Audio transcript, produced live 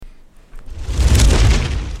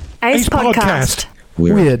Ace Podcast.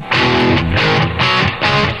 Weird. It's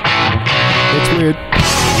weird.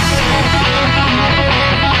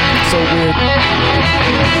 So weird.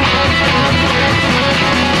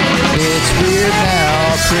 It's weird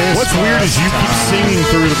now, Christmas. What's weird is you keep singing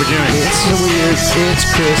through the beginning. It's so weird. It's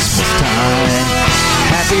Christmas time.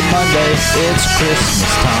 Happy Monday. It's Christmas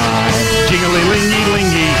time.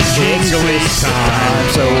 Jingly-lingy-lingy. Jingly time.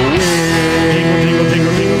 So weird. Jingle, jingle,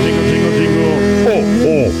 jingle, jingle, jingle, jingle.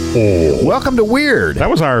 Oh. Welcome to Weird, That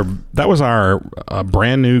was our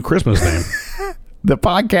brand new Christmas name. the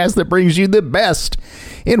podcast that brings you the best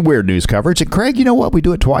in weird news coverage. And Craig, you know what? We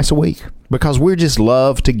do it twice a week because we just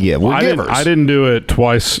love to give. We're givers. I didn't do it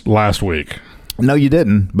twice last week. No, you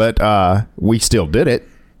didn't, but we still did it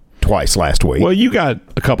twice last week. Well, you got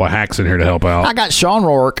a couple of hacks in here to help out. I got Sean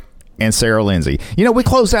Rourke and Sarah Lindsay. You know, we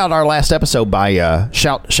closed out our last episode by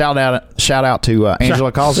shout out to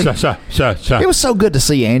Angela Causey. It was so good to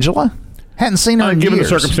see Angela. Hadn't seen her in given years.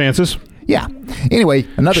 the circumstances. Yeah. Anyway,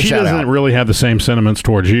 another She shout doesn't out. really have the same sentiments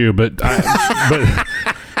towards you, but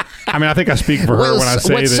I mean, I think I speak for her when I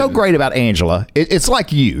say what's that. so great about Angela, it's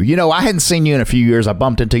like you. You know, I hadn't seen you in a few years. I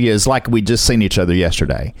bumped into you. It's like we just seen each other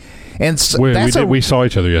yesterday. And We saw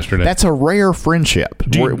each other yesterday. That's a rare friendship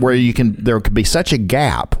where there could be such a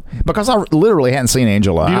gap because I literally hadn't seen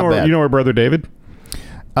Angela. You know her brother David?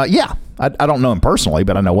 Yeah. I don't know him personally,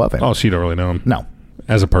 but I know of him. Oh, so you don't really know him? No.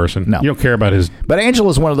 As a person? No. You don't care about his... But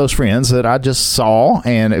Angela's one of those friends that I just saw,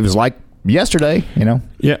 and it was like yesterday, you know.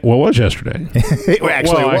 Yeah, well, it was yesterday. It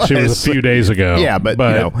actually, it was a few days ago. Yeah, but you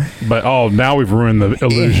know. But now we've ruined the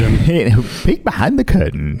illusion. Peek behind the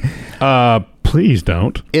curtain. Please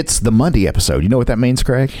don't. It's the Monday episode. You know what that means,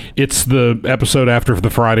 Craig? It's the episode after the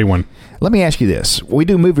Friday one. Let me ask you this. We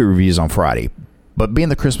do movie reviews on Friday, but being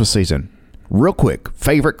the Christmas season, real quick,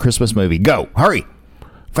 favorite Christmas movie. Go. Hurry.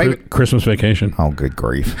 Favorite Christmas Vacation. Oh, good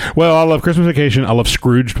grief. Well, I love Christmas Vacation. I love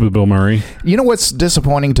Scrooged with Bill Murray. You know what's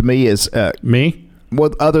disappointing to me is... Me?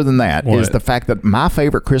 Well, other than that, what? Is the fact that my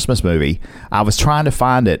favorite Christmas movie, I was trying to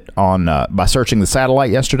find it on by searching the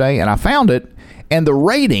satellite yesterday, and I found it, and the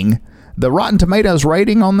rating, the Rotten Tomatoes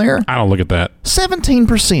rating on there, I don't look at that.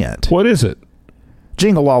 17%. What is it?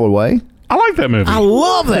 Jingle All the Way. I like that movie. I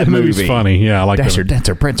love that movie. Movie's funny. Yeah, I like Dasher, that.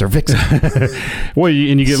 Dancer, Prancer, Vixen. Well,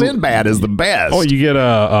 you get Sinbad is the best. Oh, you get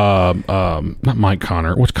not Mike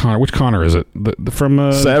Connor. Which Connor is it?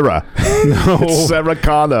 From Sarah. No, Sarah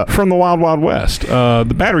Connor. from the Wild Wild West.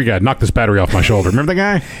 The battery guy knocked this battery off my shoulder. Remember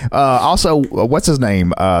that guy? Also, what's his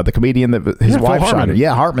name? The comedian that his Phil wife shot Hartman. him.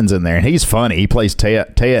 Yeah, Hartman's in there, and he's funny. He plays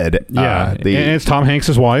Ted. Yeah, and it's Tom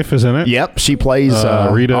Hanks' wife, is in it? Yep, she plays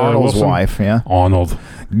Rita Arnold's Wilson? wife. Yeah, Arnold.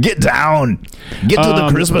 get down, get to the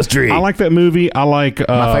Christmas tree. I like that movie. I like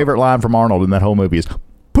my favorite line from Arnold in that whole movie is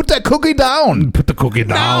 "Put that cookie down." Put the cookie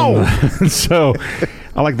down. So,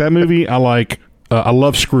 I like that movie. I like. I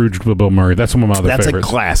love Scrooged with Bill Murray. That's one of my other That's favorites. a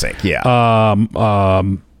classic. Yeah,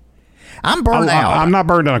 I'm burned out. I'm not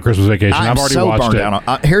burned out on Christmas Vacation. I'm I've already so watched burned it. out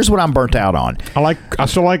on. Here's what I'm burnt out on. I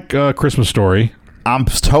still like Christmas Story. I'm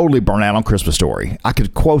totally burnt out on Christmas Story. I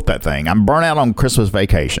could quote that thing. I'm burnt out on Christmas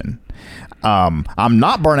Vacation. I'm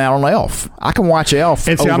not burnt out on Elf. I can watch Elf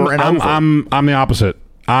And see, over and over. I'm the opposite.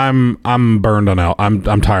 I'm burned on Elf.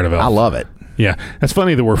 I'm tired of Elf. I love it. Yeah, that's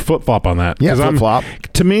funny that we're flip flop on that. Yeah, 'Cause flip-flop.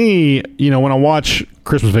 To me, when I watch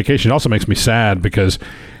Christmas Vacation, it also makes me sad because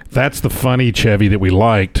that's the funny Chevy that we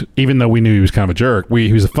liked, even though we knew he was kind of a jerk.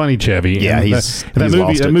 He was a funny Chevy. Yeah, and he's that movie.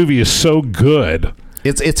 lost That it. movie is so good.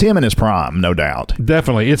 It's him in his prime, no doubt.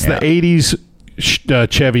 Definitely, it's Yeah. the '80s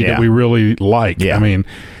Chevy Yeah. that we really like. Yeah.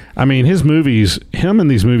 I mean, his movies, him in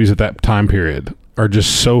these movies at that time period are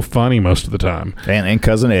just so funny most of the time. And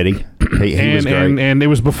Cousin Eddie, he was great. And it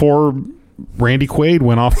was before Randy Quaid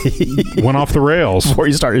went off the rails. Before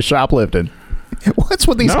he started shoplifting. What's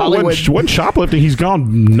with these No, Hollywood? wasn't shoplifting. He's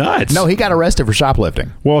gone nuts. No, he got arrested for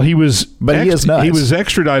shoplifting. Well, he was, But he is nuts. He was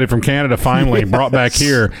extradited from Canada finally, brought back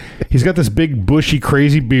here. He's got this big, bushy,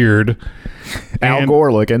 crazy beard. Al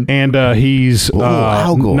Gore looking. And he's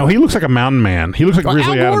Al Gore. No, he looks like a mountain man. He looks like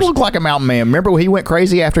Grizzly Al Gore Adams. looked like a mountain man. Remember when he went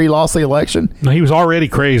crazy after he lost the election? No, he was already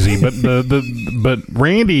crazy, but but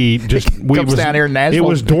Randy just Comes down here in Nashville. It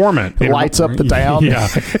was dormant. Lights up the town.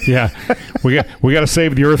 Yeah. We got to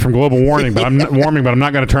save the earth from global warming, but I'm not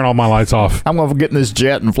going to turn all my lights off. I'm going to get in this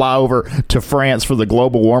jet and fly over to France for the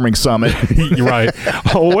global warming summit. You're right.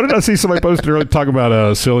 Oh, what did I see? Somebody posted earlier talking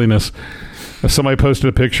about silliness. Somebody posted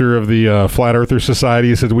a picture of the Flat Earther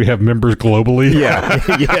Society. It said we have members globally. Yeah.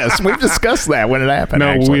 Yes. We've discussed that when it happened.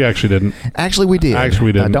 No, we actually didn't. Actually, we did. Actually,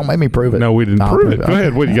 we didn't. Don't make me prove it. No, we didn't I'll prove it. Go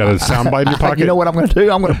ahead. What, you got a soundbite in your pocket? You know what I'm going to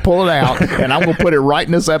do? I'm going to pull it out, and I'm going to put it right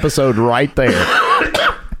in this episode right there.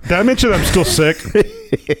 Did I mention that I'm still sick?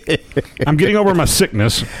 I'm getting over my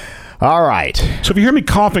sickness. All right. So if you hear me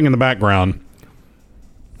coughing in the background,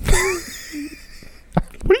 what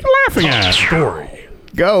are you laughing at? Story.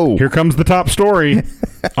 Go. Here comes the top story.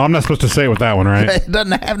 Oh, I'm not supposed to say it with that one, right? It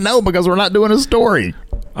doesn't have no because we're not doing a story.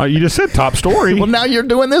 You just said top story. Well, now you're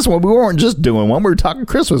doing this one. We weren't just doing one. We were talking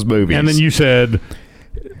Christmas movies. And then you said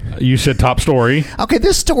top story. Okay,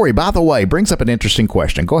 this story, by the way, brings up an interesting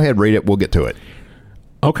question. Go ahead, read it. We'll get to it.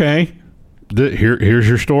 Okay. Here's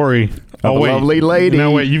your story. Of a lovely lady.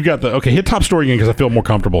 No, wait. You've got okay, hit top story again because I feel more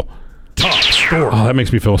comfortable. Top story. Oh, that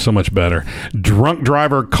makes me feel so much better. Drunk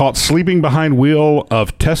driver caught sleeping behind wheel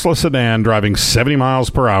of Tesla sedan driving 70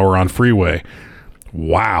 miles per hour on freeway.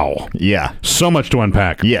 Wow. Yeah. So much to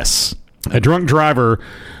unpack. Yes. A drunk driver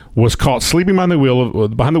was caught sleeping behind the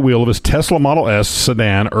wheel of his Tesla Model S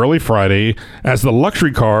sedan early Friday as the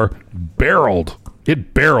luxury car barreled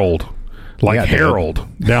like Harold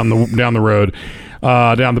down the road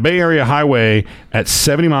down the Bay Area Highway at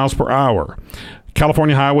 70 miles per hour.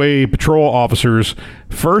 California Highway Patrol officers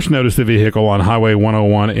first noticed the vehicle on Highway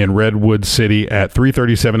 101 in Redwood City at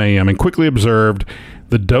 3:37 a.m. and quickly observed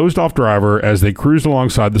the dozed-off driver as they cruised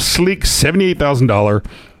alongside the sleek $78,000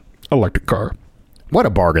 electric car. What a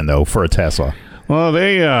bargain, though, for a Tesla. Well,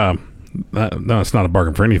 they no, it's not a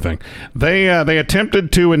bargain for anything. They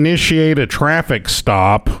attempted to initiate a traffic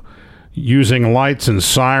stop using lights and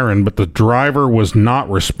siren, but the driver was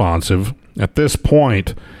not responsive. At this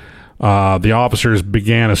point, the officers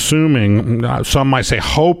began assuming, some might say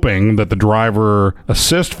hoping, that the driver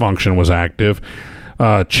assist function was active.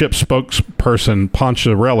 CHIP spokesperson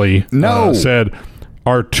Poncherelli said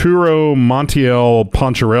Arturo Montiel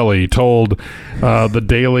Poncherelli told the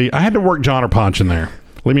Daily... I had to work John or Ponch in there.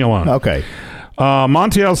 Leave me alone. Okay.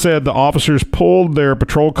 Montiel said the officers pulled their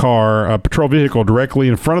patrol vehicle directly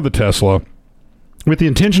in front of the Tesla with the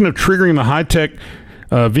intention of triggering the high-tech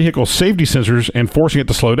vehicle safety sensors and forcing it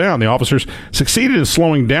to slow down. The officers succeeded in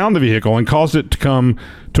slowing down the vehicle and caused it to come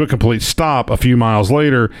to a complete stop a few miles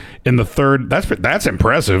later in the third. That's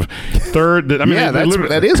impressive. Third. I mean, yeah,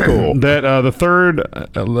 that is cool.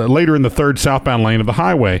 Later in the third southbound lane of the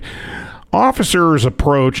highway. Officers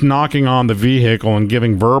approach, knocking on the vehicle and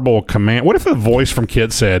giving verbal command. What if the voice from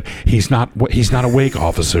Kid said, "He's not awake,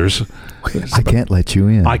 officers. I can't let you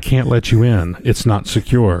in. I can't let you in. It's not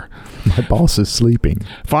secure. My boss is sleeping."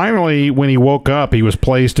 Finally, when he woke up, he was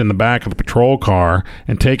placed in the back of the patrol car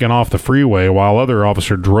and taken off the freeway while other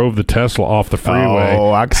officer drove the Tesla off the freeway.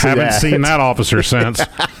 Oh, I haven't seen that officer since.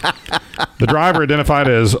 The driver, identified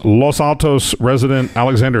as Los Altos resident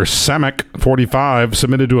Alexander Samek, 45,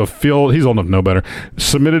 submitted to a field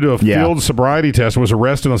sobriety test and was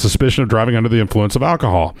arrested on suspicion of driving under the influence of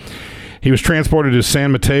alcohol. He was transported to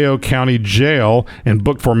San Mateo County Jail and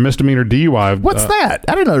booked for misdemeanor DUI. What's that?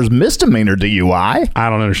 I didn't know there's misdemeanor DUI. I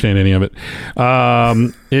don't understand any of it.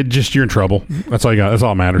 You're in trouble. That's all you got. That's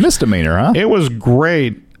all that matters. Misdemeanor, huh? It was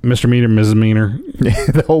great. Mr. Meaner, Mrs. Meaner.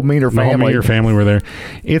 The whole Meaner family. The whole Meaner family were there.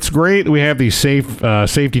 It's great we have these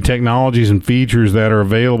safety technologies and features that are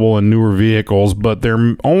available in newer vehicles, but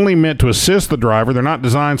they're only meant to assist the driver. They're not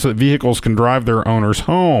designed so that vehicles can drive their owners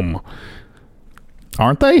home.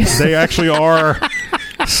 Aren't they? They actually are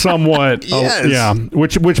somewhat. Yes. Yeah.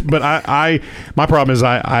 But my problem is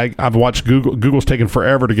I've watched Google's taken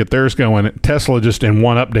forever to get theirs going. Tesla just in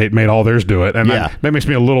one update made all theirs do it. And that makes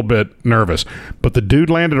me a little bit nervous. But the dude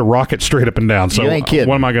landed a rocket straight up and down. So you ain't kidding.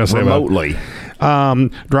 What am I going to say remotely?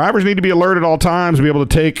 Drivers need to be alert at all times to be able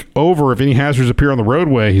to take over if any hazards appear on the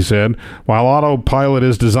roadway, he said. While autopilot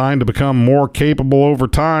is designed to become more capable over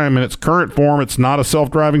time, in its current form, it's not a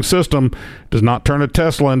self-driving system. It does not turn a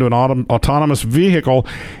Tesla into an autonomous vehicle,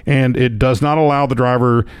 and it does not allow the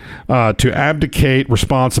driver to abdicate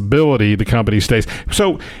responsibility, the company states.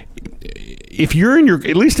 So if you're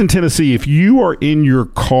at least in Tennessee, if you are in your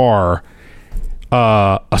car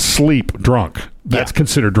asleep, drunk, that's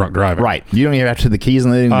considered drunk driving. Right. You don't even have to the keys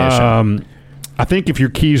in the ignition. I think if your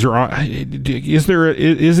keys are on, is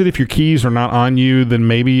it if your keys are not on you, then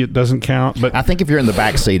maybe it doesn't count. But I think if you're in the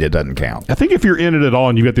back seat, it doesn't count. I think if you're in it at all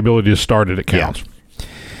and you got the ability to start it, it counts. Yeah.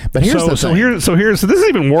 But here's the thing. So this is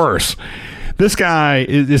even worse. This guy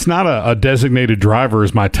is not a designated driver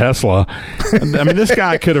as my Tesla. I mean, this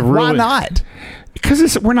guy could have really. Why not?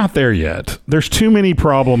 Because we're not there yet. There's too many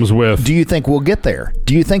problems with... Do you think we'll get there?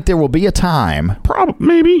 Do you think there will be a time...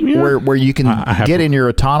 Maybe, yeah. Where you can get in your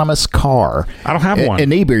autonomous car... I don't have one.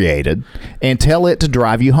 ...inebriated and tell it to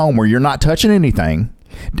drive you home where you're not touching anything,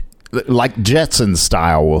 like Jetsons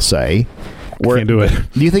style, we'll say. Can't do it.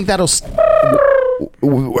 Do you think that'll...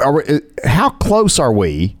 How close are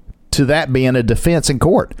we to that being a defense in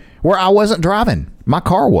court? where I wasn't driving. My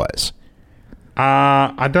car was.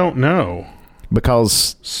 I don't know.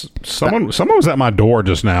 Because someone was at my door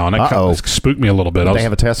just now, and that kind of spooked me a little bit. Did they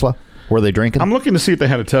have a Tesla? Were they drinking? I'm looking to see if they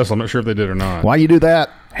had a Tesla. I'm not sure if they did or not. While you do that,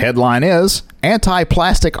 headline is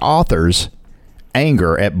Anti-Plastic Authors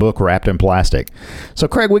Anger at Book Wrapped in Plastic. So,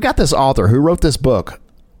 Craig, we got this author who wrote this book,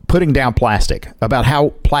 Putting Down Plastic, about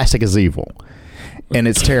how plastic is evil. And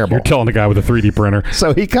it's terrible. You're telling a guy with a 3D printer.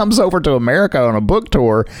 So he comes over to America on a book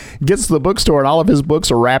tour, gets to the bookstore, and all of his books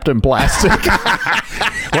are wrapped in plastic.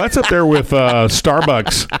 Well, that's up there with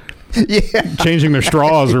Starbucks. Yeah. Changing their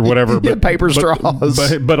straws or whatever. But, paper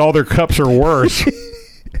straws. But all their cups are worse.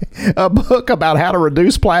 A book about how to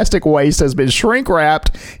reduce plastic waste has been shrink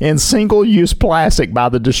wrapped in single-use plastic by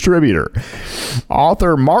the distributor.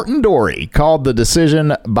 Author Martin Dorey called the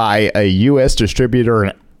decision by a U.S. distributor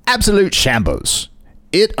an absolute shambles.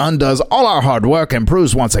 It undoes all our hard work and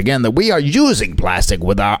proves once again that we are using plastic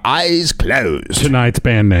with our eyes closed. Tonight's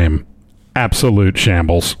band name, Absolute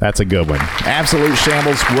Shambles. That's a good one. Absolute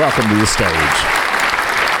Shambles, welcome to the stage.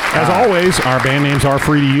 As always, our band names are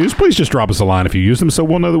free to use. Please just drop us a line if you use them so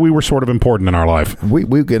we'll know that we were sort of important in our life.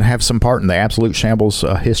 We can have some part in the Absolute Shambles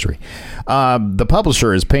history. The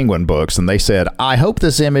publisher is Penguin Books, and they said, I hope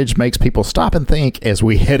this image makes people stop and think as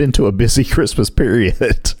we head into a busy Christmas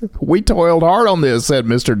period. We toiled hard on this, said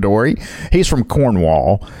Mr. Dorey. He's from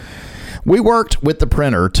Cornwall. We worked with the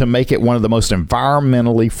printer to make it one of the most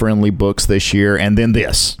environmentally friendly books this year, and then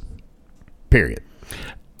this. Period.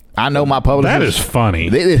 I know my publishers. That is funny.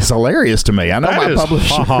 It is hilarious to me. I know my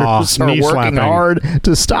publishers are working hard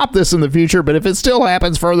to stop this in the future, but if it still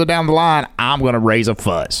happens further down the line, I'm going to raise a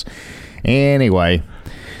fuss. Anyway,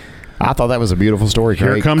 I thought that was a beautiful story,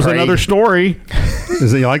 Craig. Here comes another story.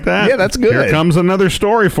 Is it like that? Yeah, that's good. Here comes another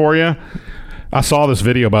story for you. I saw this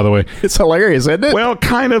video, by the way. It's hilarious, isn't it? Well,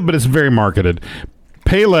 kind of, but it's very marketed.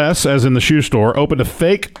 Payless, as in the shoe store, opened a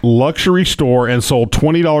fake luxury store and sold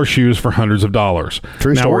 $20 shoes for hundreds of dollars.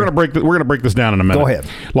 True now, story. we're going to break this down in a minute. Go ahead.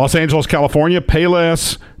 Los Angeles, California,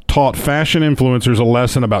 Payless taught fashion influencers a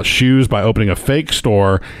lesson about shoes by opening a fake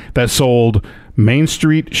store that sold Main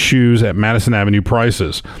Street shoes at Madison Avenue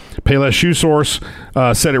prices. Payless Shoe Source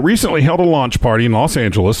said it recently held a launch party in Los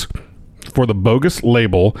Angeles for the bogus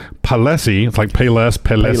label Palessi. It's like Payless,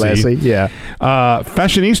 Palessi, yeah.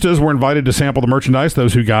 Fashionistas were invited to sample the merchandise.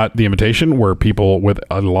 Those who got the invitation were people with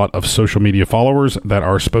a lot of social media followers that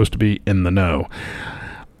are supposed to be in the know.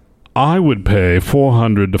 I would pay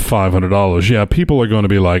 $400 to $500. Yeah, people are going to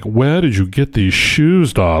be like, where did you get these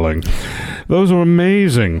shoes, darling? Those are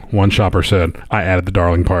amazing, one shopper said. I added the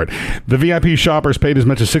darling part. The VIP shoppers paid as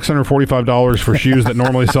much as $645 for shoes that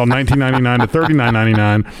normally sell $19.99 to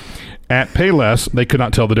 $39.99. At Payless, they could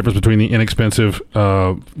not tell the difference between the inexpensive,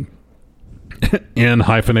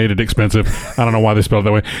 hyphenated expensive, I don't know why they spelled it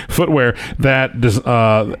that way, footwear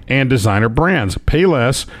and designer brands.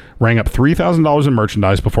 Payless rang up $3,000 in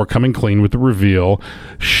merchandise before coming clean with the reveal.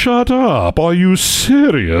 Shut up. Are you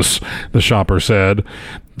serious? The shopper said.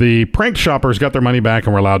 The pranked shoppers got their money back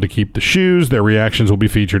and were allowed to keep the shoes. Their reactions will be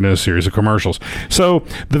featured in a series of commercials. So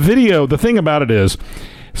the video, the thing about it is,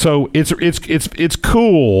 so it's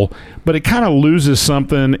cool, but it kind of loses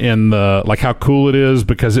something in the like how cool it is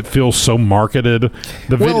because it feels so marketed.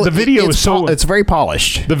 The video is so it's very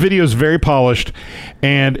polished. The video is very polished,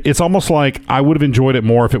 and it's almost like I would have enjoyed it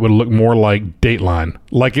more if it would look more like Dateline,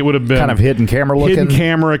 like it would have been kind of hidden camera looking,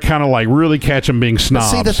 kind of like really catch them being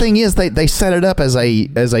snobs. But see, the thing is, they set it up as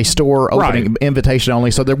a store opening, invitation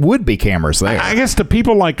only, so there would be cameras there. I guess to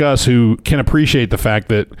people like us who can appreciate the fact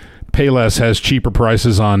that Payless has cheaper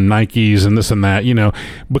prices on Nikes and this and that,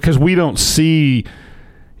 because we don't see,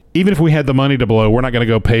 even if we had the money to blow, we're not going to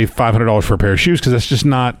go pay $500 for a pair of shoes because that's just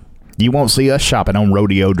not. You won't see us shopping on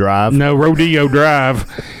Rodeo Drive. No, Rodeo Drive.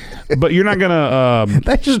 But you're not going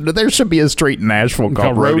to. There should be a street in Nashville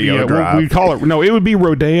called Rodeo Drive. We'd call it. No, it would be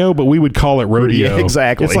Rodeo, but we would call it Rodeo. Yeah,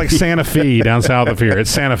 exactly. It's like Santa Fe down south of here. It's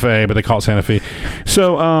Santa Fe, but they call it Santa Fe.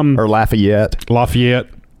 So, or Lafayette. Lafayette.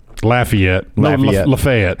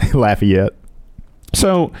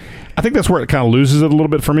 So I think that's where it kind of loses it a little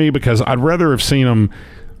bit for me because I'd rather have seen them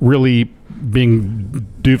really being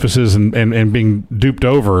doofuses and being duped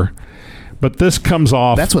over. But this comes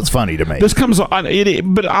off. That's what's funny to me. This comes on,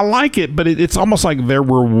 but I like it. But it's almost like they're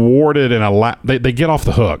rewarded and they get off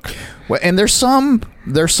the hook. Well, and there's some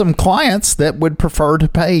clients that would prefer to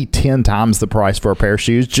pay 10 times the price for a pair of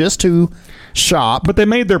shoes just to shop. But they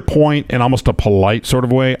made their point in almost a polite sort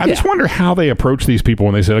of way. I just wonder how they approach these people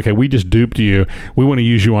when they said, "Okay, we just duped you. We want to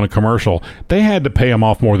use you on a commercial." They had to pay them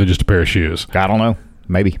off more than just a pair of shoes. I don't know.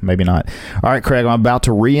 Maybe not. All right, Craig. I'm about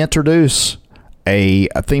to reintroduce a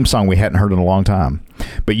theme song we hadn't heard in a long time.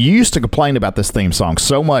 But you used to complain about this theme song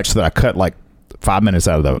so much that I cut like 5 minutes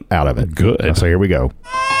out of it. Good. So here we go.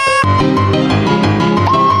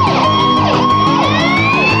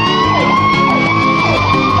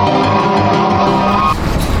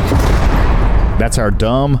 That's our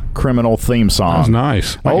dumb criminal theme song. That's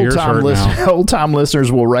nice. My ears hurt now. Old time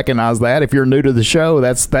listeners will recognize that. If you're new to the show,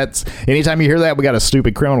 that's anytime you hear that, we got a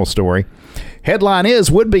stupid criminal story. Headline is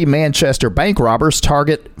would-be Manchester bank robbers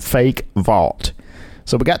target fake vault.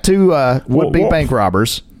 So we got two would-be bank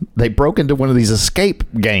robbers. They broke into one of these escape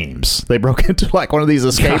games. They broke into like one of these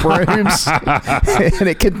escape rooms, and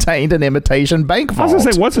it contained an imitation bank vault. I was going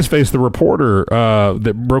to say, what's his face? The reporter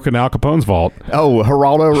that broke into Al Capone's vault. Oh,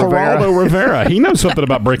 Geraldo Rivera. Geraldo Rivera. He knows something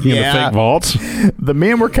about breaking into fake vaults. The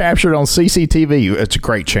men were captured on CCTV. It's a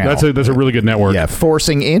great channel. That's a really good network. Yeah,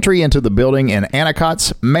 forcing entry into the building in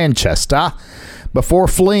Anacott, Manchester, before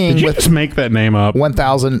fleeing Did you with just make that name up?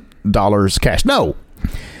 $1,000 cash. No.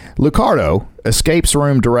 Lucardo, escapes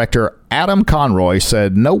room director Adam Conroy,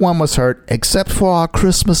 said no one was hurt except for our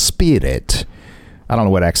Christmas spirit. I don't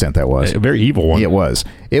know what accent that was. A very evil one. It was.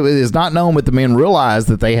 It is not known, but the men realized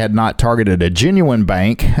that they had not targeted a genuine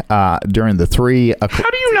bank during the 3 o'clock. How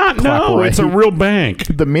do you not know it's a real bank?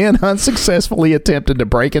 The men unsuccessfully attempted to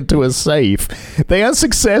break into a safe. They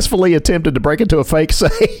unsuccessfully attempted to break into a fake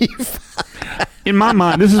safe. In my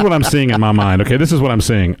mind, this is what I'm seeing in my mind. Okay, this is what I'm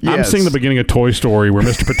seeing. Yes. I'm seeing the beginning of Toy Story where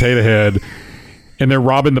Mr. Potato Head and they're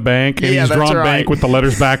robbing the bank and he's drawn bank with the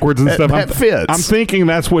letters babackwards and stuff. That fits. I'm thinking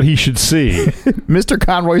that's what he should see. Mr.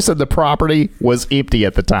 Conroy said the property was empty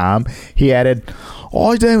at the time. He added,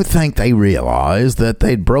 I don't think they realized that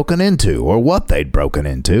they'd broken into or what they'd broken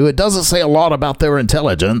into. It doesn't say a lot about their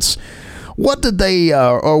intelligence. What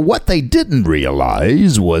they didn't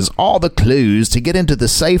realize was all the clues to get into the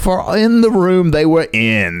safe are in the room they were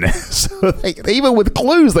in. So even with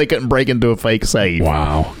clues, they couldn't break into a fake safe.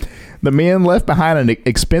 Wow. The men left behind an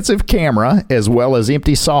expensive camera as well as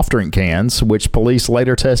empty soft drink cans, which police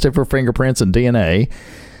later tested for fingerprints and DNA.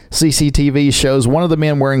 CCTV shows one of the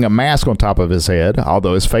men wearing a mask on top of his head,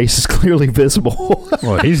 although his face is clearly visible.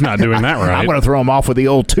 Well, he's not doing that right. I'm going to throw him off with the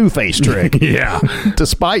old Two-Face trick. Yeah.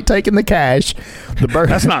 Despite taking the cash,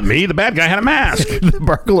 that's not me. The bad guy had a mask. The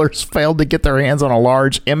burglars failed to get their hands on a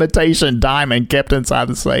large imitation diamond kept inside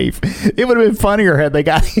the safe. It would have been funnier had they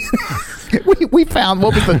got... We found,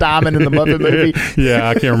 what was the diamond in the Muppet movie? Yeah,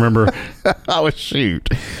 I can't remember. Oh, shoot.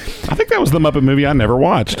 I think that was the Muppet movie I never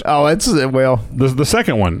watched. Oh, it's, well... The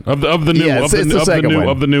second one of the new yeah, of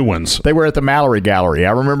the new ones. They were at the Mallory Gallery.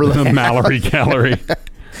 I remember that. The Mallory Gallery.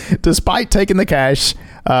 Despite taking the cash,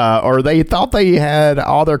 or they thought they had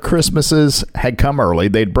all their Christmases had come early,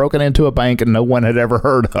 they'd broken into a bank and no one had ever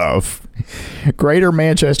heard of. Greater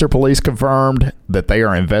Manchester Police confirmed that they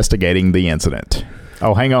are investigating the incident.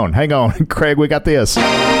 Oh, hang on. Craig, we got this. I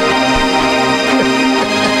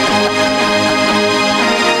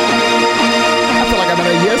feel like I'm at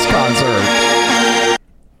a Yes concert.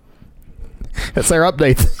 That's their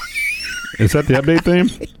update. Is that the update theme?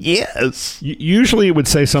 Yes. Usually it would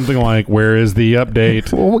say something like, where is the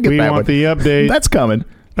update? Well, we'll get that want the update. That's coming.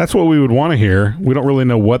 That's what we would want to hear. We don't really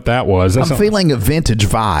know what that was. I'm feeling a vintage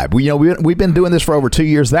vibe. We've been doing this for over 2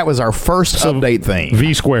 years. That was our first update thing.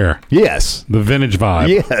 V Square. Yes. The vintage vibe.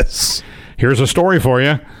 Yes. Here's a story for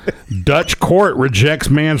you. Dutch court rejects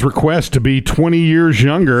man's request to be 20 years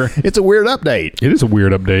younger. It's a weird update. It is a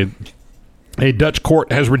weird update. A Dutch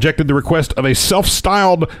court has rejected the request of a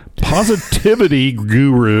self-styled positivity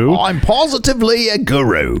guru. I'm positively a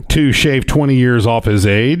guru. To shave 20 years off his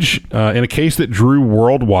age in a case that drew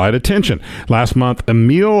worldwide attention. Last month,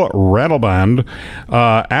 Emil Ratelband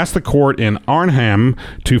asked the court in Arnhem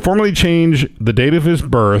to formally change the date of his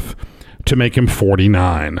birth to make him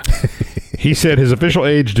 49. He said his official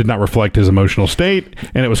age did not reflect his emotional state,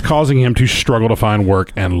 and it was causing him to struggle to find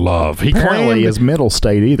work and love. He Apparently his mental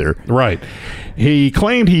state either. Right. He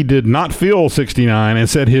claimed he did not feel 69 and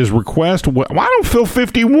said his request I don't feel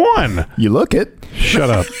 51. You look it. Shut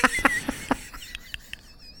up.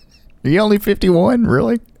 You only 51,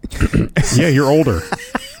 really? Yeah, you're older.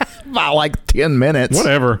 By like 10 minutes.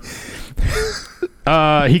 Whatever.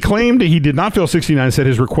 He claimed he did not feel 69, said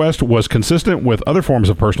his request was consistent with other forms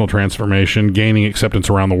of personal transformation, gaining acceptance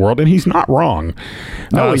around the world, and he's not wrong.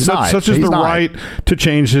 No, he's not. Such as the right to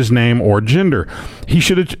change his name or gender. He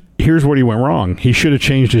should have... Here's what he went wrong. He should have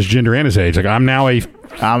changed his gender and his age. Like, I'm a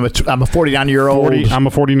 49-year-old... I'm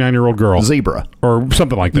a 49-year-old girl. Zebra. Or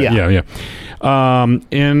something like that. Yeah.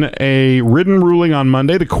 In a written ruling on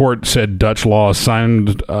Monday, the court said Dutch law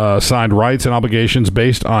signed rights and obligations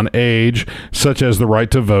based on age, such as the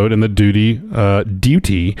right to vote and the duty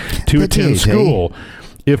to attend school.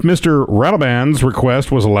 If Mr. Rattleband's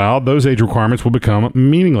request was allowed, those age requirements will become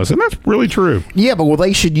meaningless. And that's really true. Yeah, but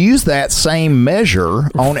they should use that same measure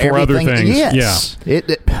on For everything. other things, Yes. yeah.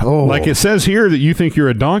 Like it says here that you think you're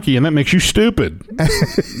a donkey and that makes you stupid.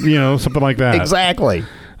 Something like that. Exactly.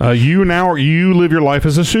 You live your life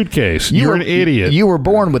as a suitcase. You're an idiot. You were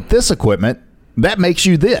born with this equipment. That makes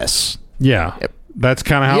you this. Yeah. That's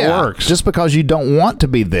kind of how it works. Just because you don't want to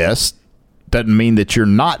be this doesn't mean that you're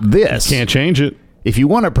not this. Can't change it. If you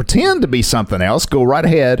want to pretend to be something else, go right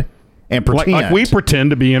ahead and pretend. Like we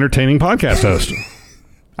pretend to be entertaining podcast hosts.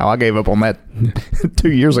 Oh, I gave up on that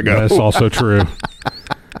 2 years ago. That's also true.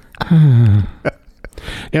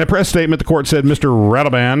 In a press statement, the court said Mr.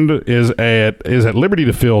 Rattleband is at liberty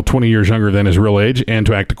to feel 20 years younger than his real age and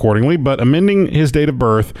to act accordingly, but amending his date of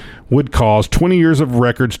birth would cause 20 years of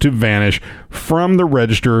records to vanish from the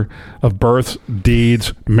register of births,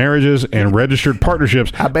 deeds, marriages, and registered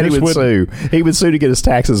partnerships. I bet he would sue. He would sue to get his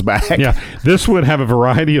taxes back. Yeah, this would have a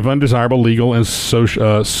variety of undesirable legal and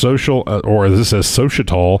social, or as this says,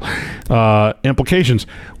 societal implications.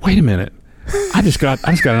 Wait a minute. I just got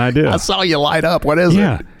an idea. I saw you light up. What is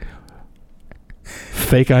it?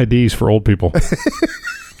 Fake IDs for old people.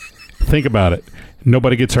 Think about it.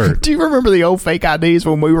 Nobody gets hurt. Do you remember the old fake IDs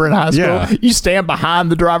when we were in high school? Yeah. You stand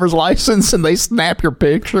behind the driver's license and they snap your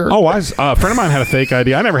picture. Oh, a friend of mine had a fake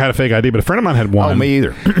ID. I never had a fake ID, but a friend of mine had one. Oh, me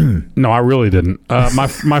either. No, I really didn't.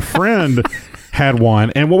 My friend had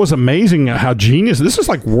one, and what was amazing, how genius. This is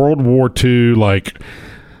like World War II, like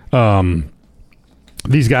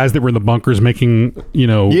these guys that were in the bunkers making,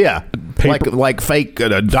 paper. like fake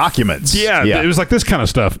documents. Yeah, it was like this kind of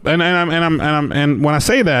stuff. And when I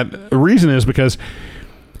say that, the reason is because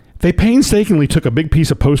they painstakingly took a big piece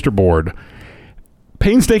of poster board,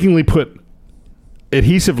 painstakingly put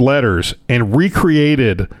adhesive letters, and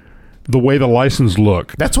recreated the way the license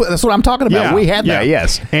looked. That's what I'm talking about. Yeah, we had that,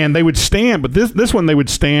 yes. And they would stand, but this one they would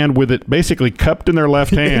stand with it basically cupped in their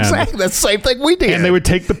left hand. Exactly. That's the same thing we did. And they would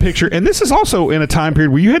take the picture. And this is also in a time period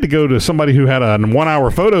where you had to go to somebody who had a 1 hour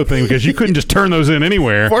photo thing because you couldn't just turn those in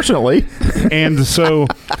anywhere. Fortunately. And so,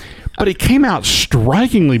 but it came out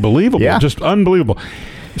strikingly believable. Yeah. Just unbelievable.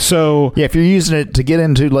 So yeah, if you're using it to get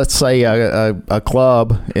into, let's say, a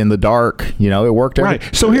club in the dark, it worked. Right.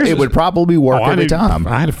 So it would probably work every time.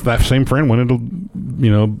 I had that same friend went into,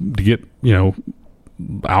 to get,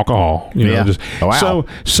 alcohol. Yeah. Wow.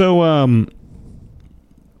 So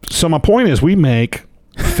my point is, we make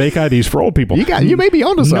fake IDs for old people. You may be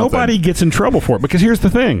onto something. Nobody gets in trouble for it because here's the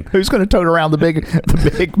thing: who's going to tote around the big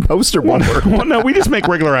poster board? Well, no, we just make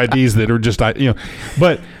regular IDs that are just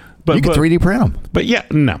but you can 3D print them. But yeah,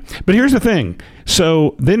 no. But here's the thing.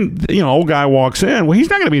 So then, old guy walks in. Well, he's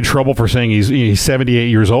not going to be in trouble for saying he's 78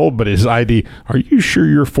 years old, but his ID, are you sure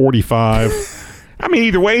you're 45? I mean,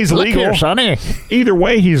 either way, he's legal. Look here, sonny. Either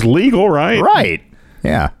way, he's legal, right? Right.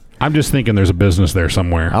 Yeah. I'm just thinking there's a business there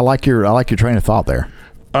somewhere. I like your train of thought there.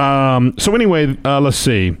 So anyway, let's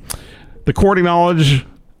see. The court acknowledged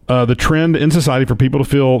the trend in society for people to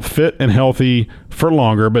feel fit and healthy for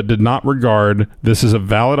longer, but did not regard this as a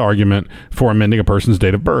valid argument for amending a person's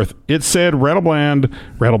date of birth. It said Rattleband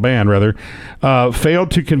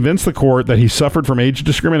failed to convince the court that he suffered from age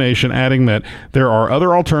discrimination, adding that there are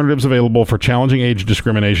other alternatives available for challenging age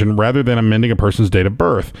discrimination rather than amending a person's date of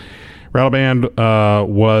birth. Rattleband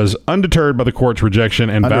was undeterred by the court's rejection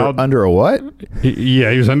and vowed... Under a what? He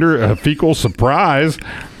was under a fecal surprise.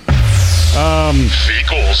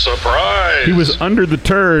 Fecal surprise. He was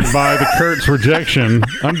undeterred by the court's rejection,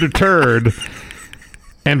 undeterred,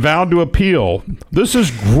 and vowed to appeal. This is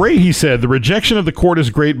great, he said. The rejection of the court is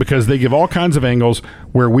great because they give all kinds of angles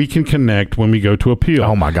where we can connect when we go to appeal.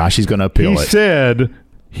 Oh my gosh, he's going to appeal it. He said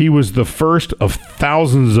he was the first of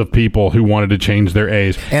thousands of people who wanted to change their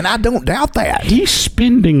age. And I don't doubt that. He's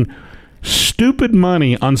spending stupid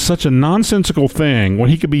money on such a nonsensical thing when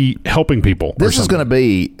he could be helping people. This is going to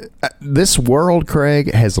be this world,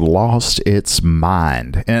 Craig, has lost its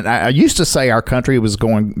mind. And I used to say our country was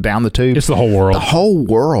going down the tube. It's the whole world. The whole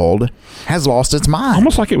world has lost its mind.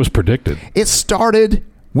 Almost like it was predicted. It started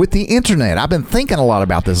with the internet. I've been thinking a lot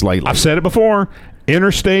about this lately. I've said it before.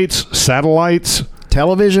 Interstates, satellites,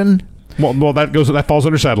 television. Well, that falls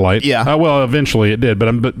under satellite. Yeah. Well, eventually it did,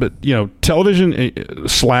 but television /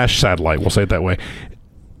 satellite. We'll say it that way.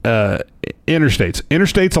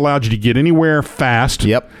 Interstates allowed you to get anywhere fast.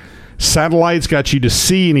 Yep. Satellites got you to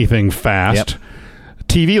see anything fast. Yep.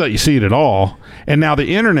 TV let you see it at all, and now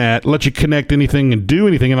the internet lets you connect anything and do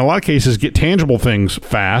anything. In a lot of cases, get tangible things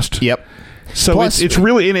fast. Yep. So Plus, it's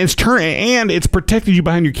really, and it's protected you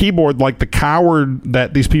behind your keyboard like the coward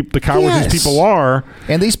that these people are.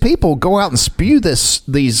 And these people go out and spew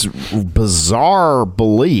these bizarre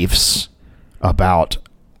beliefs about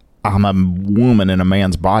I'm a woman in a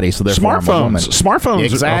man's body, so therefore I'm a woman.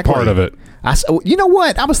 Smartphones are part of it. You know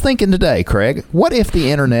what? I was thinking today, Craig, what if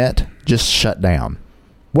the internet just shut down?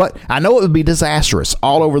 What? I know it would be disastrous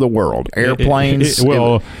all over the world. Airplanes.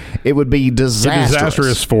 It would be disastrous.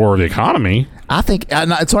 Disastrous for the economy. I think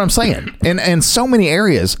that's what I'm saying. In so many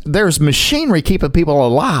areas, there's machinery keeping people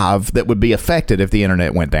alive that would be affected if the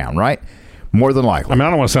internet went down, right? More than likely. I mean, I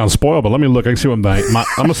don't want to sound spoiled, but let me look. I can see what I'm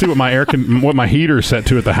gonna see what my heater's set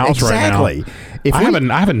to at the house right now. Exactly. I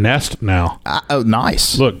have a Nest now. Oh,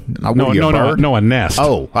 nice. Look, no, a Nest.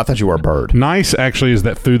 Oh, I thought you were a bird. Nice actually is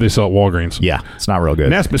that food they sell at Walgreens. Yeah, it's not real good.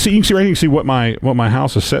 Nest, but see, you can see what my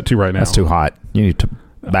house is set to right now. That's too hot. You need to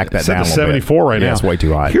back that down. It's set to 74 right now. Yeah, it's way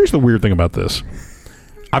too hot. Here's the weird thing about this.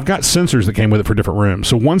 I've got sensors that came with it for different rooms.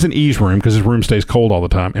 So one's in E's room because his room stays cold all the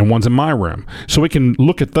time, and one's in my room. So we can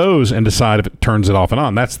look at those and decide if it turns it off and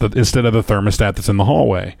on. That's instead of the thermostat that's in the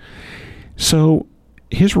hallway. So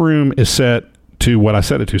his room is set to what I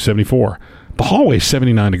set it to, 74. The hallway's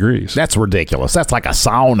 79 degrees. That's ridiculous. That's like a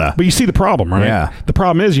sauna. But you see the problem, right? Yeah. The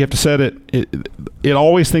problem is you have to set it. It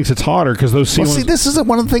always thinks it's hotter because those ceilings. Well, see, this isn't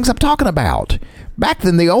one of the things I'm talking about. Back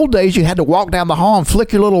in the old days, you had to walk down the hall and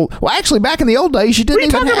flick your little. Well, actually, back in the old days, you didn't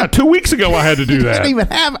even have. About 2 weeks ago, I had to do that. You didn't even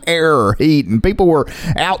have air or heat, and people were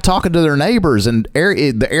out talking to their neighbors. And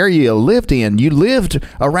the area you lived in, you lived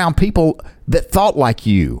around people that thought like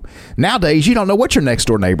you. Nowadays, you don't know what your next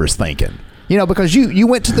door neighbor's thinking. You know, because you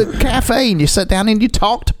went to the cafe and you sat down and you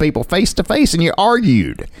talked to people face to face and you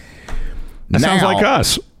argued. That sounds like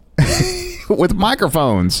us. With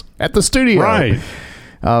microphones at the studio. Right.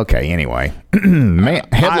 Okay, anyway. Man,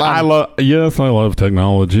 headline. I love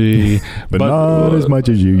technology. but not as much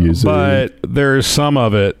as you use it. But there's some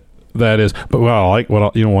of it that is. But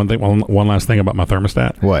one last thing about my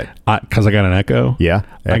thermostat. What? Because I got an Echo. Yeah.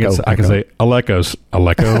 I can say, Alexa.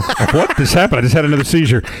 What just happened? I just had another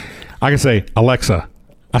seizure. I can say, Alexa.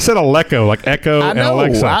 I said Aleco, like Echo and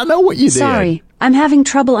Alexa. I know what you did. Sorry, I'm having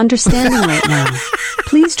trouble understanding right now.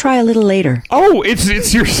 Please try a little later. Oh,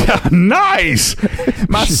 it's your sound. Nice.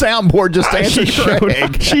 My soundboard just answered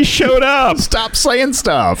Craig. She showed up. Stop saying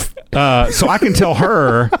stuff. So I can tell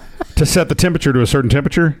her to set the temperature to a certain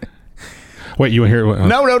temperature. Wait, you want to hear it?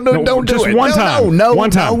 No, don't do it. Just one time. No. One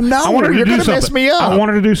time. I want her to do something. Mess me up. I want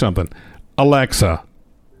her to do something. Alexa,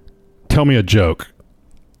 tell me a joke.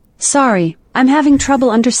 Sorry, I'm having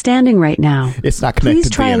trouble understanding right now. It's not connected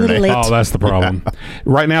Please try to the a little internet. later. Oh, that's the problem.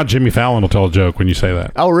 Right now, Jimmy Fallon will tell a joke when you say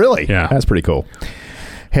that. Oh, really? Yeah. That's pretty cool.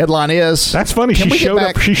 Headline is... That's funny. She showed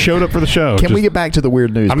up for the show. Can we get back to the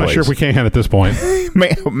weird news, I'm not sure if we can at this point.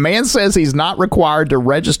 Man says he's not required to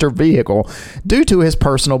register vehicle due to his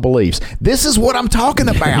personal beliefs. This is what I'm talking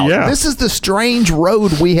about. Yeah. This is the strange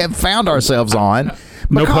road we have found ourselves on.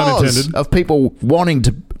 No pun Because intended. of people wanting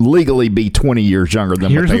to legally be 20 years younger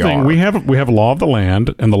than Here's what they the thing. are. We have a law of the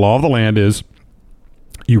land, and the law of the land is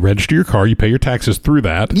you register your car, you pay your taxes through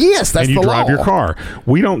that. Yes, that's and you the drive law. your car.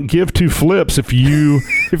 We don't give two flips if you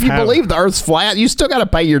believe the Earth's flat, you still got to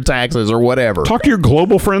pay your taxes or whatever. Talk to your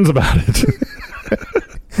global friends about it.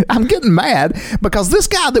 I'm getting mad because this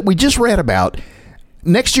guy that we just read about,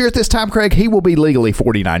 next year at this time, Craig, he will be legally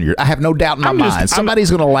 49 years. I have no doubt in my mind. Somebody's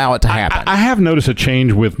going to allow it to happen. I have noticed a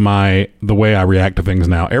change with the way I react to things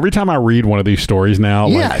now. Every time I read one of these stories now,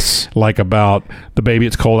 Yes. like about the Baby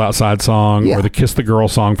It's Cold Outside song, Yeah. or the Kiss the Girl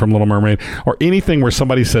song from Little Mermaid, or anything where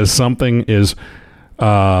somebody says something is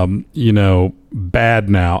bad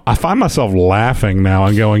now, I find myself laughing now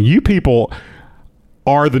and going, you people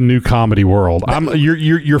are the new comedy world.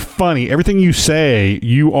 You're funny. Everything you say,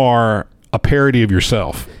 you are a parody of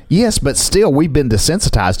yourself. Yes, but still, we've been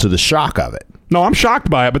desensitized to the shock of it. No, I'm shocked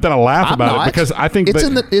by it, but then I laugh about it because I think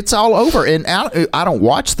it's all over. And I don't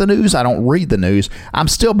watch the news. I don't read the news. I'm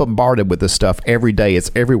still bombarded with this stuff every day. It's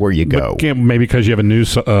everywhere you go. Maybe because you have a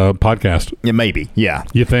news podcast. Yeah, maybe. Yeah.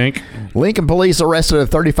 You think? Lincoln police arrested a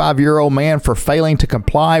 35-year-old man for failing to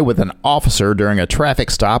comply with an officer during a traffic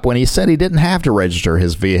stop when he said he didn't have to register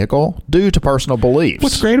his vehicle due to personal beliefs.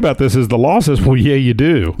 What's great about this is the law says, well, yeah, you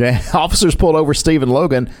do. Yeah, officers pulled over Stephen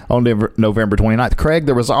Logan on November 29th. Craig,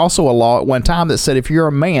 there was also a law at one time that said if you're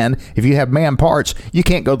a man, if you have man parts, you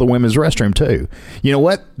can't go to the women's restroom too. You know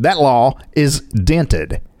what? That law is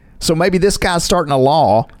dented. So maybe this guy's starting a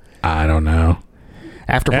law. I don't know.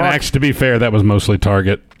 Actually, to be fair, that was mostly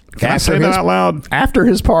Target. Can I say that out loud? After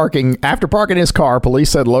parking his car,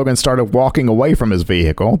 police said Logan started walking away from his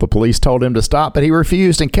vehicle. The police told him to stop, but he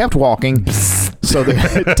refused and kept walking So they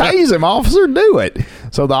tase him, officer, do it.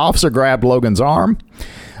 So the officer grabbed Logan's arm.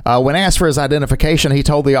 When asked for his identification, he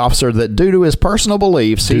told the officer that due to his personal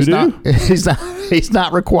beliefs, he's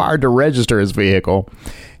not required to register his vehicle.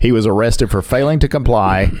 He was arrested for failing to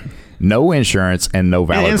comply, no insurance, and no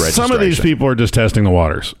valid registration. Some of these people are just testing the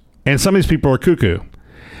waters, and some of these people are cuckoo.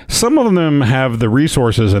 Some of them have the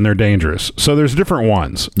resources and they're dangerous. So there's different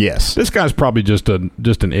ones. Yes. This guy's probably just an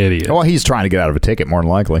idiot. Well, he's trying to get out of a ticket, more than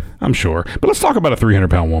likely. I'm sure. But let's talk about a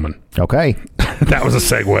 300-pound woman. Okay. That was a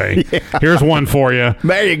segue. Yeah. Here's one for you.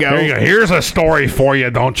 There you go. Here's a story for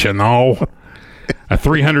you, don't you know? A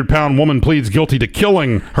 300-pound woman pleads guilty to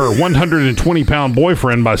killing her 120-pound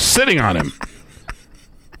boyfriend by sitting on him.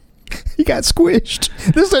 He got squished.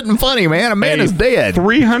 This isn't funny, man. A man is dead.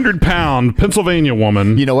 300-pound Pennsylvania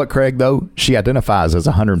woman. You know what, Craig, though? She identifies as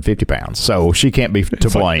 150 pounds, so she can't be to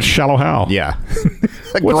blame. Like Shallow Hal. Yeah.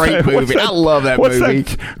 Great movie. I love that movie.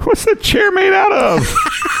 What's that chair made out of?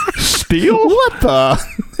 Steel? What the?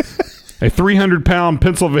 A 300-pound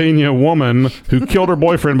Pennsylvania woman who killed her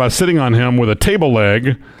boyfriend by sitting on him with a table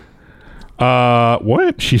leg.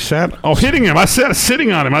 What? She sat... Oh, hitting him. I said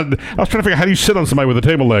sitting on him. I was trying to figure out how do you sit on somebody with a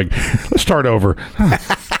table leg. Let's start over.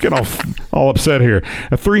 Get all upset here.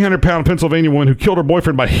 A 300-pound Pennsylvania woman who killed her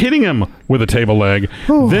boyfriend by hitting him with a table leg,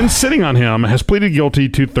 then sitting on him, has pleaded guilty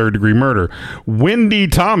to third-degree murder. Wendy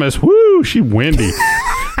Thomas, she windy,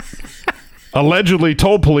 allegedly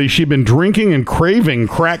told police she'd been drinking and craving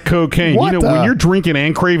crack cocaine. When you're drinking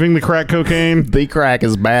and craving the crack cocaine... The crack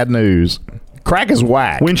is bad news. Crack is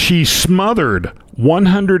whack. When she smothered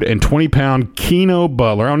 120-pound Keno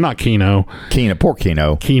Butler. Oh, not Keno. Poor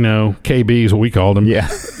Keno. Keno. KB is what we called him. Yeah.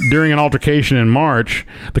 During an altercation in March.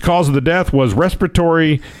 The cause of the death was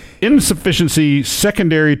respiratory insufficiency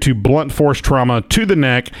secondary to blunt force trauma to the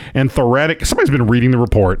neck and thoracic. Somebody's been reading the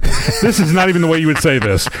report. This is not even the way you would say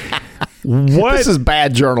this. What? This is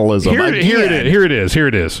bad journalism. Here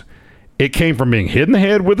it is. It came from being hit in the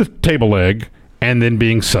head with a table leg and then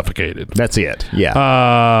being suffocated. That's it.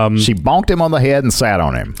 Yeah. She bonked him on the head and sat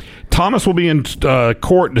on him. Thomas will be in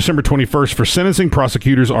court December 21st for sentencing.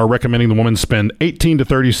 Prosecutors are recommending the woman spend 18 to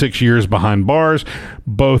 36 years behind bars.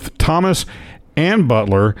 Both Thomas and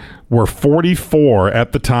Butler were 44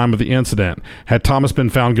 at the time of the incident. Had Thomas been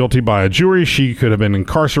found guilty by a jury, she could have been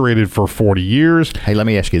incarcerated for 40 years. Hey, let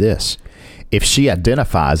me ask you this. If she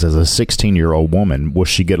identifies as a 16-year-old woman, will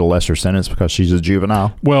she get a lesser sentence because she's a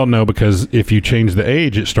juvenile? Well, no, because if you change the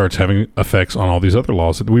age, it starts having effects on all these other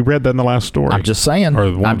laws. We read that in the last story. I'm just saying.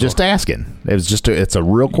 I'm just asking. It's a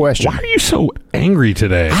real question. Why are you so angry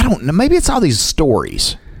today? I don't know. Maybe it's all these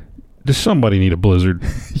stories. Does somebody need a blizzard?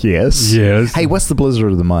 Yes. Hey, what's the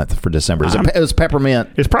blizzard of the month for December? It was peppermint.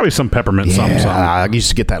 It's probably some peppermint something. I used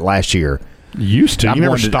to get that last year. Used to. You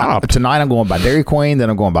never stopped. Tonight I'm going by Dairy Queen, then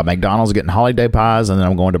I'm going by McDonald's getting holiday pies, and then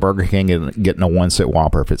I'm going to Burger King and getting a one-cent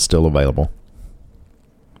Whopper if it's still available.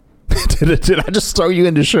 Did I just throw you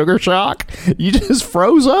into sugar shock? You just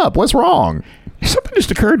froze up. What's wrong? Something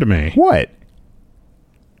just occurred to me. What?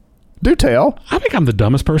 Do tell. I think I'm the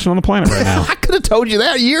dumbest person on the planet right now. I could have told you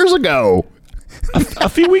that years ago. A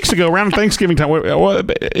few weeks ago, around Thanksgiving time,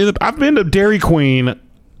 I've been to Dairy Queen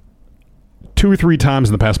 2 or 3 times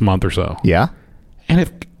in the past month or so. Yeah. And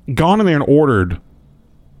have gone in there and ordered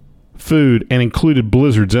food and included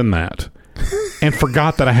blizzards in that and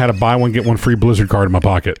forgot that I had a buy one, get one free blizzard card in my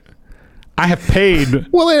pocket. I have paid.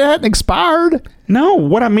 Well, it hadn't expired. No,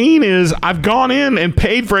 what I mean is I've gone in and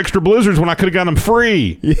paid for extra blizzards when I could have gotten them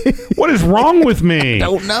free. What is wrong with me? I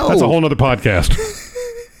don't know. That's a whole nother podcast.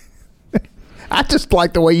 I just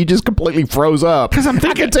like the way you just completely froze up. Because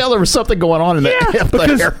I could tell there was something going on in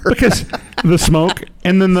that. Because the smoke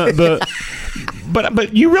and then the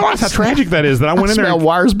but you realize how tragic that is that I went in there and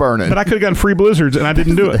wires burning. But I could have gotten free blizzards and I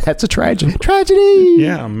didn't do it. That's a tragedy.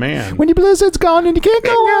 Yeah, man. When your blizzard's gone and you can't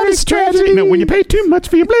go on, it's tragedy. No, when you pay too much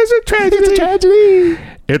for your blizzard, tragedy. It's a tragedy.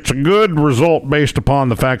 It's a good result based upon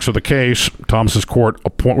the facts of the case. Thomas's court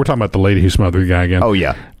appoint. We're talking about the lady who smothered the guy again. Oh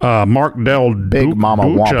yeah. Mark Del Big Mama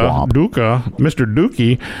Womp Womp. Duca, Mr.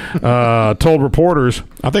 Dookie, told reporters,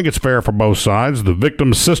 "I think it's fair for both sides." The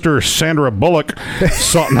victim's sister, Sandra Bullock,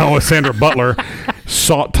 Sandra Butler,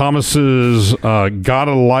 sought Thomas's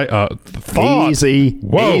thought. Easy.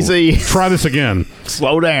 Whoa, easy. Try this again.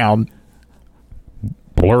 Slow down.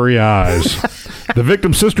 Blurry eyes. The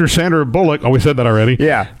victim's sister, Sandra Bullock, we said that already.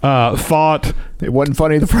 Yeah. Thought it wasn't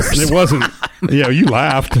funny the first. It wasn't. Yeah, you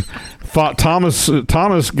laughed. Thought Thomas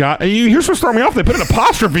got. Here's what's throwing me off. They put an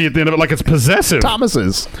apostrophe at the end of it, like it's possessive.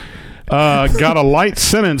 Thomas's got a light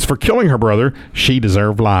sentence for killing her brother. She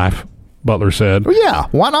deserved life, Butler said. Well, yeah,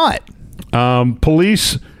 why not?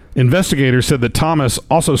 Police investigators said that Thomas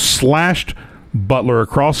also slashed Butler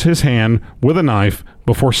across his hand with a knife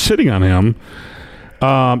before sitting on him.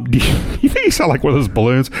 Do you think he sounded like one of those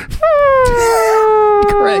balloons?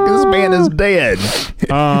 Correct. This man is dead.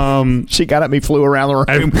 She got at me, flew around the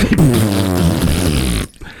room.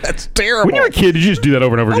 That's terrible. When you were a kid, did you just do that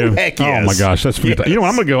over and over again? Heck Oh yes. my gosh, that's Yes. You know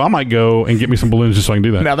what? I might go and get me some balloons just so I can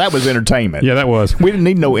do that. Now that was entertainment. Yeah, that was. We didn't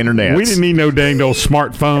need no internet. We didn't need no dang old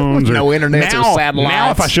smartphones. No internets or satellites. Now,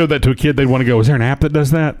 if I showed that to a kid, they'd want to go, is there an app that does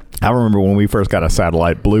that? I remember when we first got a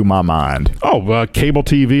satellite, blew my mind. Oh, cable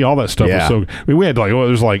TV, all that stuff. Yeah. Was so, we had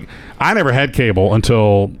I never had cable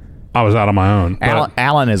until I was out on my own. But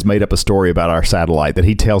Alan has made up a story about our satellite that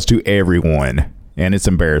he tells to everyone, and it's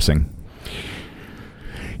embarrassing.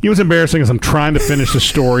 it was embarrassing as I'm trying to finish the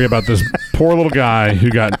story about this poor little guy who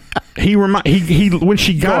got. When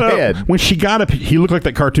she got up, he looked like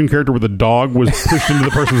that cartoon character where the dog was pushed into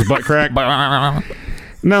the person's butt crack.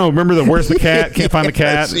 No, remember the where's the cat? Can't find the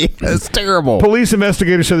cat. Yes, it's terrible. Police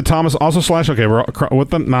investigators said that Thomas also slashed. Okay, with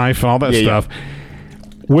the knife and all that stuff,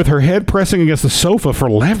 with her head pressing against the sofa for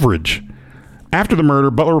leverage. After the murder,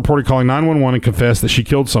 Butler reported calling 911 and confessed that she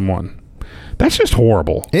killed someone. That's just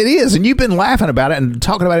horrible. It is, and you've been laughing about it and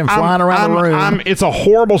talking about him flying around the room. It's a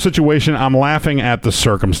horrible situation. I'm laughing at the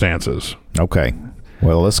circumstances. Okay.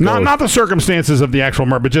 Well, let's go. Not the circumstances of the actual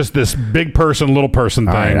murder, but just this big person, little person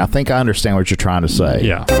All thing. right, I think I understand what you're trying to say.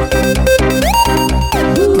 Yeah. Time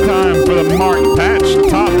for the Mark Patch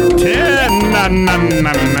Top 10.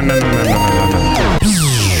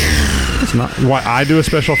 It's not why I do a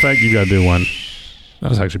special effect. You got to do one. That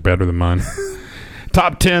was actually better than mine.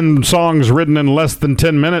 Top 10 songs written in less than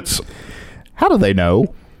 10 minutes. How do they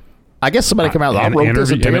know? I guess somebody come out. I wrote this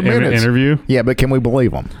in 10 minutes. Interview. Yeah, but can we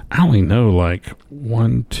believe them? I only know like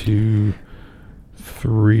 1, 2,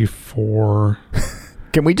 3, 4.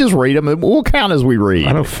 Can we just read them? We'll count as we read.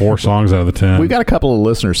 I know 4 songs out of the 10. We've got a couple of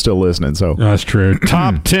listeners still listening, so That's true.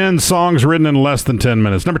 Top 10 songs written in less than 10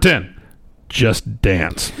 minutes. Number 10, Just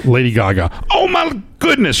Dance, Lady Gaga. Oh my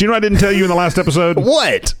goodness! You know what I didn't tell you in the last episode?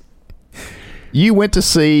 What? You went to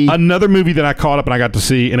see Another movie that I caught up and I got to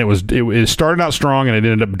see, and it started out strong and it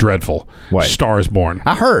ended up dreadful. What? Star is Born.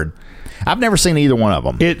 I heard. I've never seen either one of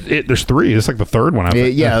them. There's 3. It's like the third one. I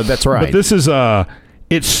think. Yeah, that's right. But this is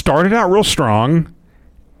it started out real strong,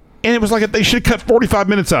 and it was like they should have cut 45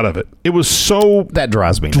 minutes out of it. It was so That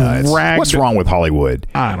drives me nuts. dragged. What's wrong with Hollywood?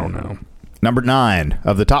 I don't know. Number 9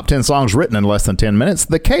 of the top 10 songs written in less than 10 minutes,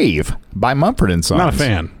 "The Cave" by Mumford and Sons. Not a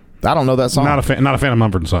fan. I don't know that song. Not a fan of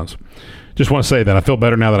Mumford and Sons. Just want to say that I feel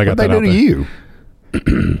better now that I got What that they out do there.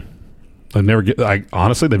 to you?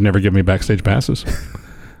 Honestly, they've never given me backstage passes.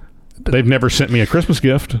 They've never sent me a Christmas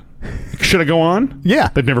gift. Should I go on? Yeah.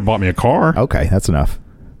 They've never bought me a car. Okay, that's enough.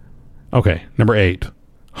 Okay, number 8,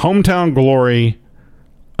 "Hometown Glory,"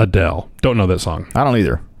 Adele. Don't know that song. I don't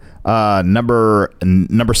either. Number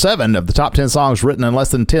 7 of the top 10 songs written in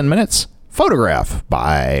less than 10 minutes, "Photograph"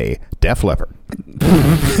 by Def Leppard.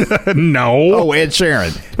 No. Oh, Ed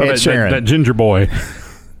Sheeran. Ed Sheeran. That ginger boy.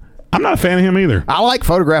 I'm not a fan of him either. I like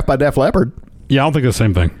 "Photograph" by Def Leppard. Yeah, I don't think it's the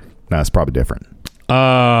same thing. No, it's probably different.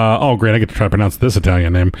 Oh, great. I get to try to pronounce this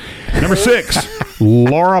Italian name. Number 6,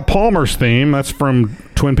 Laura Palmer's theme. That's from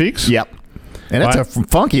Twin Peaks. Yep. And it's a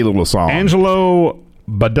funky little song. Angelo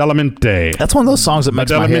Badalamenti. That's one of those songs that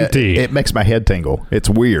makes my head tingle. It's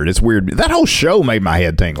weird. It's weird. That whole show made my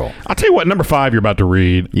head tingle. I'll tell you what, number 5 you're about to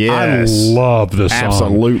read. Yes. I love this song.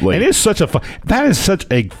 Absolutely. And that is such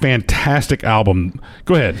a fantastic album.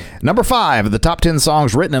 Go ahead. Number 5 of the top 10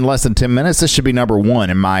 songs written in less than 10 minutes. This should be number 1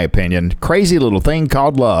 in my opinion. "Crazy Little Thing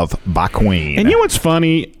Called Love" by Queen. And you know what's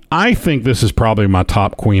funny? I think this is probably my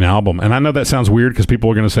top Queen album. And I know that sounds weird because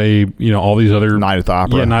people are going to say, all these other... Night at the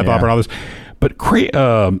Opera. Yeah, Night at the Opera and all this. But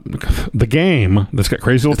The Game, that's got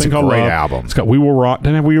Crazy Little Thing Called Love. It's a great album. It's got We Will Rock.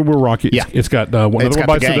 Doesn't it have We Will Rock You? Yeah. It's got Another It's One got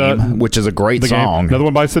Bites The the Game, Dust. which is a great The Game. song. Another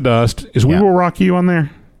One Bites the Dust. Is We Yeah. Will Rock You on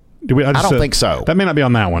there? I don't think so. That may not be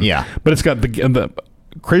on that one. Yeah. But it's got the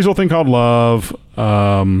Crazy Little Thing Called Love,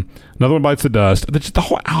 Another One Bites the Dust. The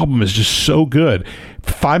whole album is just so good.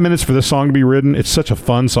 5 minutes for this song to be written. It's such a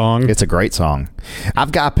fun song. It's a great song.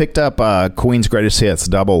 I picked up Queen's Greatest Hits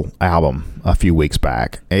double album a few weeks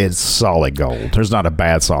back. It's solid gold. There's not a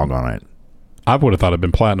bad song on it. I would have thought it'd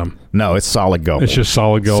been platinum. No, it's solid gold. It's just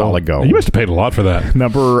solid gold. Solid gold. You must have paid a lot for that.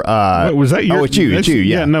 Number Wait, was that your? Oh, it's you. It's you.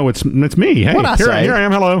 Yeah. No, it's me. Hey, What'd I say? Here I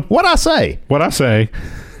am. Hello. What'd I say? What I say?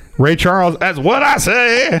 Ray Charles. That's what I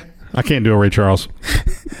say. I can't do a Ray Charles.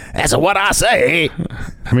 That's what I say.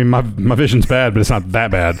 I mean, my vision's bad, but it's not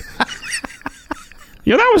that bad.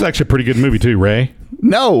 That was actually a pretty good movie too, Ray.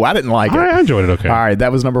 No, I didn't like it. I enjoyed it. Okay. All right,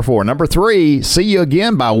 that was number 4. Number 3, "See You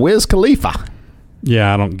Again" by Wiz Khalifa.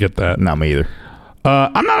 Yeah, I don't get that. No, me either.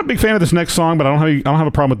 I'm not a big fan of this next song, but I don't have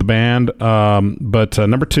a problem with the band. But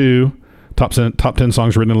number 2, top 10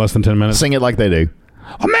 songs written in less than 10 minutes. Sing it like they do.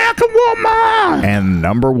 American Woman. And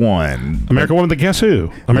number 1, American Woman. The Guess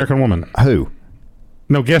Who? American Woman. Who?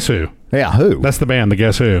 No, Guess Who? Yeah, who? That's the band. The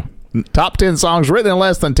Guess Who? Top 10 songs written in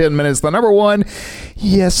less than 10 minutes. The number 1,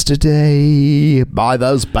 Yesterday by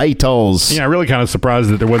those Beatles. Yeah, really kind of surprised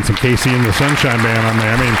that there wasn't some Casey and the Sunshine Band on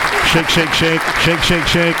there. I mean, shake, shake, shake, shake, shake,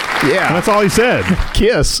 shake. Yeah. And that's all he said.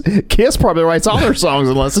 Kiss probably writes all their songs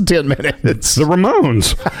in less than 10 minutes. The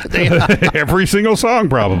Ramones. Every single song,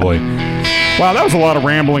 probably. Wow, that was a lot of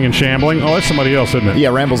rambling and shambling. Oh, that's somebody else, isn't it? Yeah,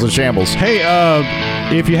 Rambles and Shambles. Hey,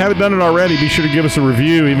 if you haven't done it already, be sure to give us a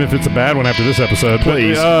review, even if it's a bad one after this episode.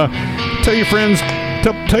 Please. But, tell your friends,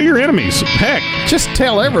 tell your enemies. Heck, just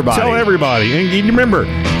tell everybody. Tell everybody. And remember,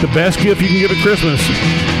 the best gift you can give at Christmas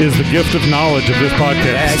is the gift of knowledge of this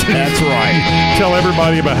podcast. That's right. Tell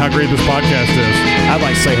everybody about how great this podcast is. I'd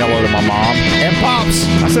like to say hello to my mom and Pops.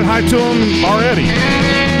 I said hi to them already.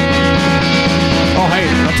 Oh, hey,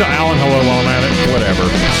 I'll tell Alan hello while I'm at it. Whatever.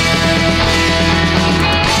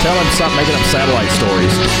 Tell him stop making up satellite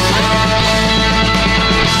stories.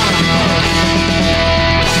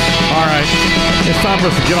 All right. It's time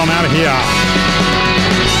for us to get on out of here.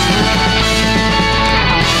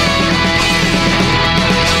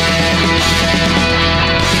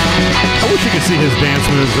 I wish you could see his dance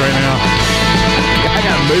moves right now. I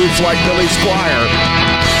got moves like Billy Squire.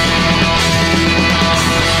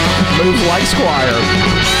 Moves like Squire.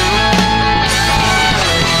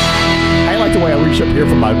 I like the way I reach up here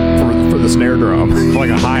for the snare drum. Like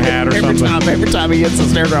a hi-hat or something. Every time he hits the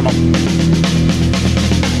snare drum,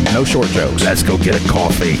 no short jokes. Let's go get a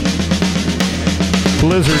coffee.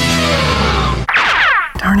 Blizzard.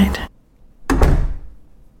 Darn it.